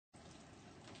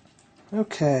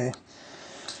Okay,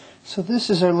 so this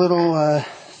is our little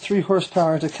 3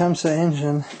 horsepower Tecumseh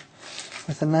engine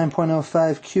with a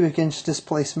 9.05 cubic inch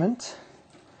displacement.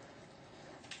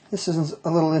 This is a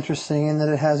little interesting in that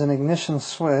it has an ignition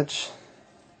switch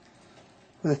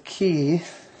with a key.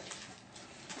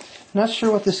 Not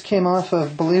sure what this came off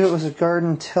of, believe it was a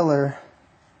garden tiller.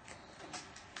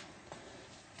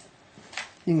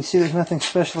 You can see there's nothing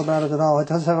special about it at all. It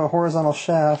does have a horizontal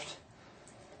shaft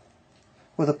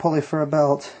with a pulley for a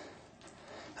belt,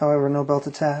 however no belt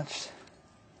attached.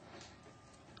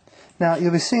 Now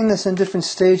you'll be seeing this in different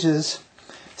stages.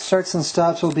 Starts and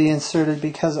stops will be inserted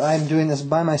because I'm doing this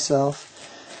by myself.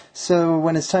 So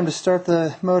when it's time to start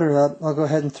the motor up, I'll go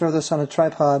ahead and throw this on a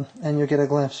tripod and you'll get a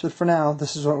glimpse. But for now,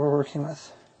 this is what we're working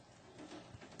with.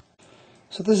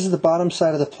 So this is the bottom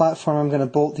side of the platform I'm going to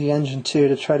bolt the engine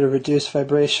to try to reduce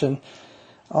vibration.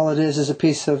 All it is a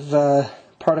piece of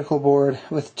particle board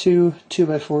with two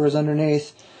 2x4s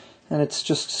underneath, and it's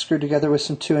just screwed together with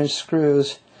some 2-inch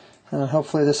screws.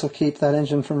 Hopefully this will keep that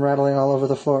engine from rattling all over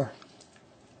the floor.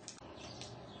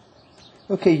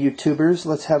 Okay, YouTubers,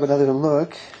 let's have another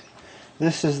look.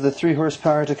 This is the 3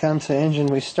 horsepower Tecumseh engine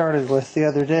we started with the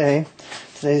other day.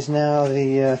 Today's now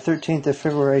the 13th of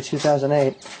February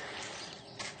 2008.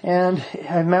 And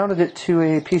I mounted it to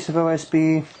a piece of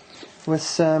OSB with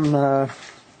some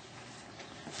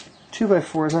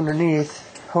 2x4s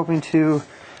underneath, hoping to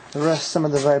arrest some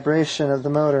of the vibration of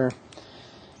the motor.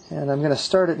 And I'm going to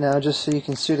start it now just so you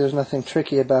can see there's nothing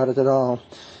tricky about it at all.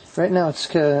 Right now it's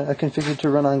configured to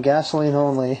run on gasoline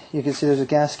only. You can see there's a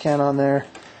gas can on there.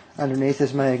 Underneath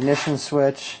is my ignition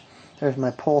switch. There's my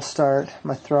pull start,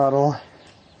 my throttle.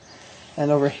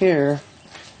 And over here,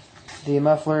 the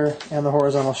muffler and the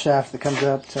horizontal shaft that comes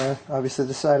up to obviously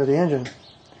the side of the engine.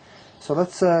 So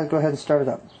let's go ahead and start it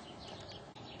up.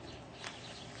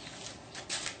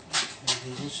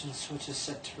 The ignition switch is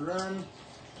set to run.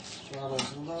 Throttle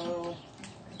is low.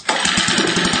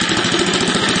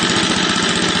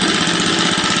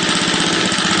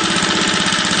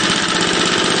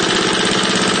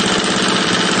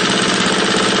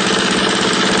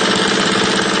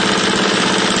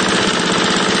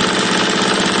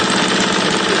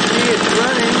 It's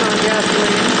running on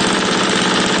gasoline.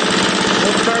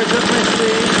 No cars up my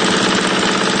sleeve.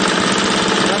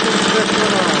 Nothing special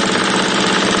at all.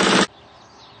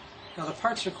 Now the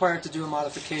parts required to do a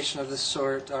modification of this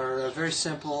sort are very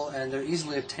simple and they're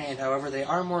easily obtained. However, they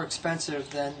are more expensive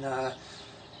than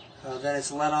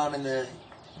it's let on in the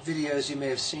videos you may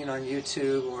have seen on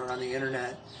YouTube or on the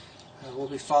internet. We'll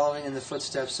be following in the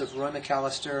footsteps of Roy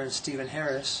McAllister and Stephen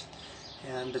Harris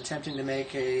and attempting to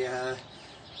make a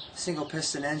single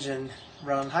piston engine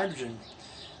run on hydrogen.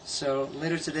 So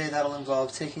later today that'll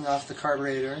involve taking off the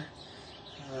carburetor,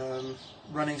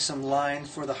 running some line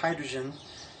for the hydrogen,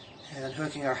 and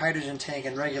hooking our hydrogen tank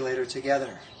and regulator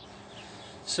together.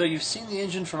 So you've seen the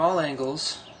engine from all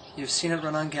angles, you've seen it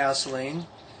run on gasoline,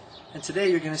 and today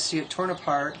you're going to see it torn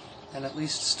apart and at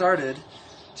least started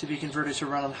to be converted to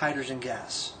run on hydrogen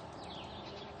gas.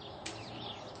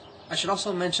 I should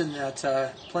also mention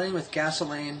that playing with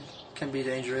gasoline can be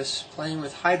dangerous. Playing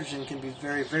with hydrogen can be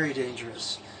very, very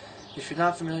dangerous. If you're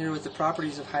not familiar with the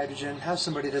properties of hydrogen, have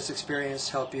somebody that's experienced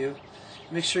help you.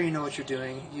 Make sure you know what you're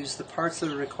doing. Use the parts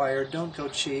that are required. Don't go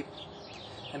cheap.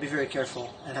 And be very careful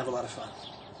and have a lot of fun.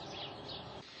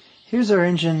 Here's our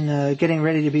engine getting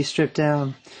ready to be stripped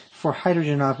down for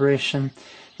hydrogen operation.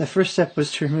 The first step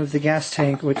was to remove the gas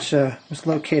tank, which was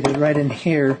located right in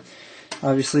here.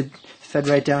 Obviously fed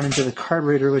right down into the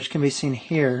carburetor, which can be seen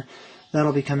here.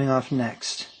 That'll be coming off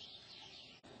next.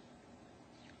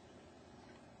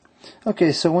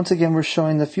 Okay, so once again we're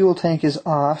showing the fuel tank is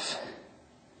off.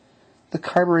 The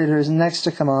carburetor is next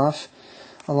to come off,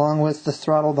 along with the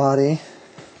throttle body.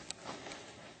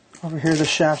 Over here the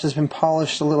shaft has been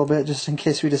polished a little bit just in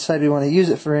case we decide we want to use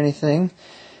it for anything.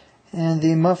 And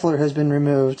the muffler has been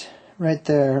removed right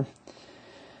there.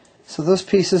 So those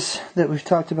pieces that we've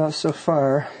talked about so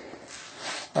far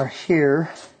are here.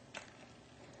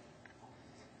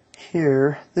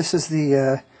 Here. This is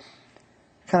the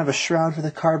kind of a shroud for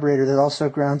the carburetor that also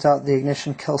grounds out the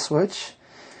ignition kill switch.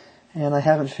 And I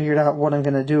haven't figured out what I'm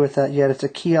going to do with that yet. It's a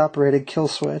key-operated kill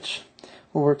switch.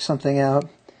 We'll work something out.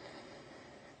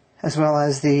 As well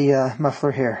as the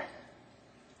muffler here.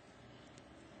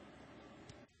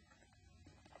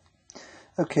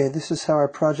 Okay, this is how our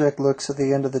project looks at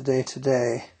the end of the day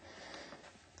today.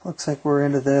 Looks like we're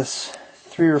into this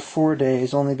 3 or 4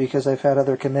 days, only because I've had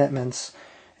other commitments.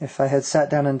 If I had sat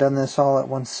down and done this all at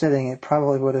one sitting, it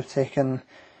probably would have taken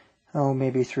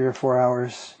maybe 3 or 4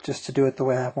 hours just to do it the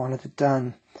way I wanted it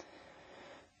done.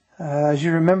 As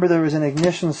you remember, there was an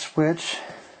ignition switch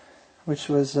which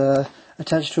was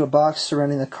attached to a box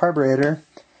surrounding the carburetor.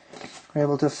 We're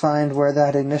able to find where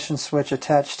that ignition switch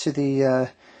attached to the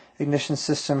ignition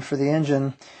system for the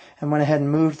engine, and went ahead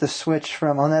and moved the switch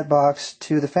from on that box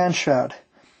to the fan shroud,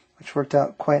 which worked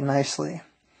out quite nicely.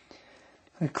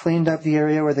 We cleaned up the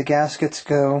area where the gaskets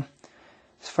go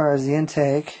as far as the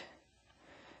intake,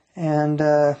 and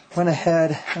went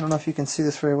ahead, I don't know if you can see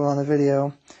this very well on the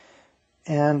video,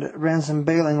 and ran some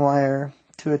baling wire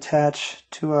to attach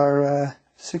to our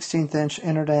 16th inch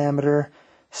inner diameter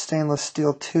stainless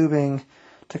steel tubing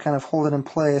to kind of hold it in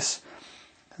place.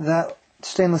 That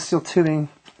stainless steel tubing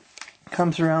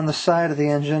comes around the side of the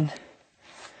engine,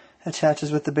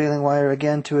 attaches with the baling wire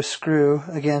again to a screw,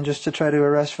 again just to try to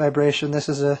arrest vibration. This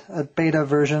is a beta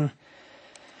version.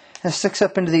 And it sticks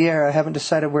up into the air. I haven't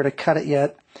decided where to cut it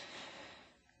yet.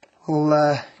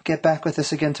 We'll get back with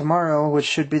this again tomorrow, which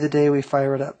should be the day we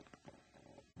fire it up.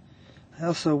 I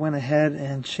also went ahead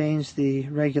and changed the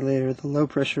regulator, the low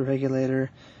pressure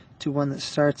regulator, to one that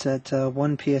starts at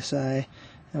 1 psi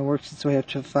and works its way up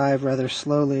to 5 rather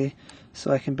slowly,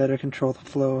 so I can better control the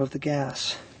flow of the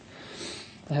gas.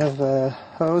 I have a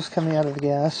hose coming out of the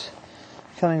gas,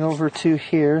 coming over to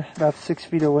here, about 6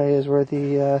 feet away is where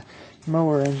the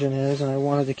mower engine is, and I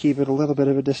wanted to keep it a little bit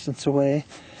of a distance away.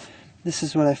 This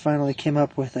is what I finally came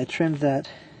up with. I trimmed that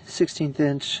 16th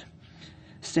inch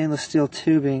stainless steel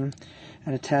tubing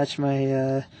and attached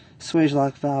my swage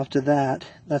lock valve to that.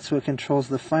 That's what controls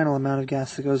the final amount of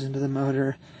gas that goes into the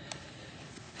motor.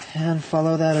 And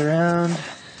follow that around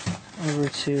over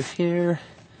to here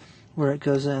where it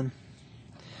goes in.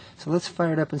 So let's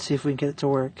fire it up and see if we can get it to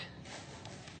work.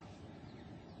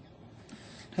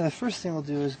 Now the first thing we'll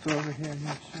do is go over here and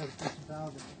make sure that this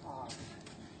valve is off.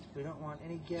 We don't want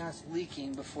any gas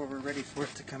leaking before we're ready for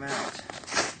it to come out.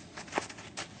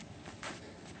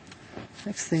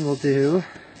 Next thing we'll do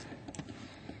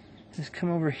is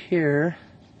come over here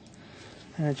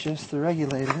and adjust the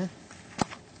regulator.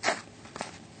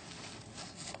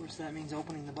 Of course that means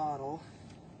opening the bottle.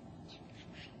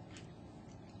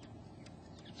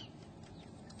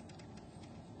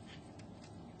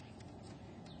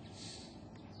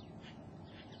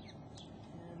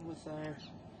 And with our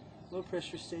low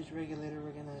pressure stage regulator,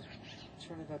 we're going to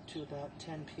turn it up to about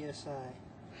 10 psi.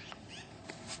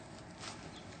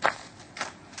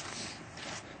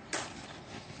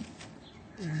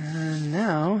 And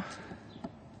now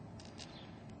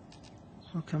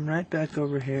we'll come right back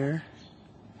over here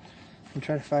and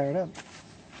try to fire it up.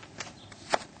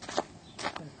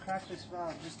 And crack this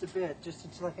valve just a bit, just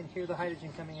until I can hear the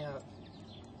hydrogen coming out.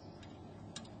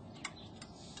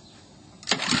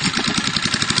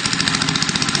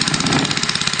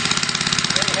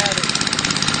 There you have it.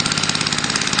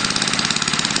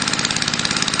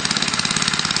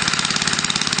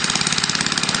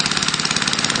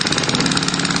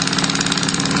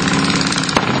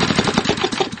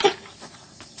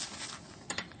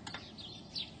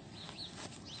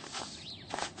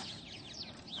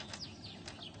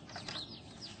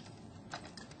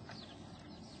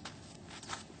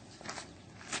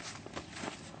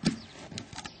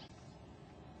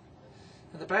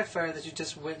 The backfire that you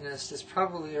just witnessed is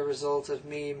probably a result of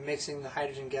me mixing the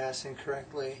hydrogen gas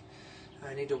incorrectly.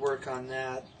 I need to work on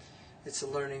that. It's a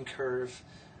learning curve.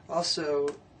 Also,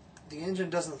 the engine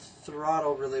doesn't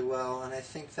throttle really well, and I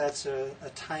think that's a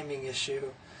timing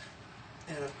issue.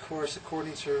 And of course,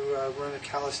 according to Roy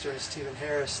McAllister and Stephen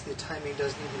Harris, the timing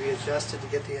does need to be adjusted to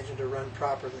get the engine to run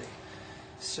properly.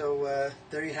 So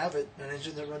there you have it, an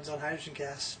engine that runs on hydrogen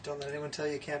gas. Don't let anyone tell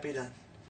you it can't be done.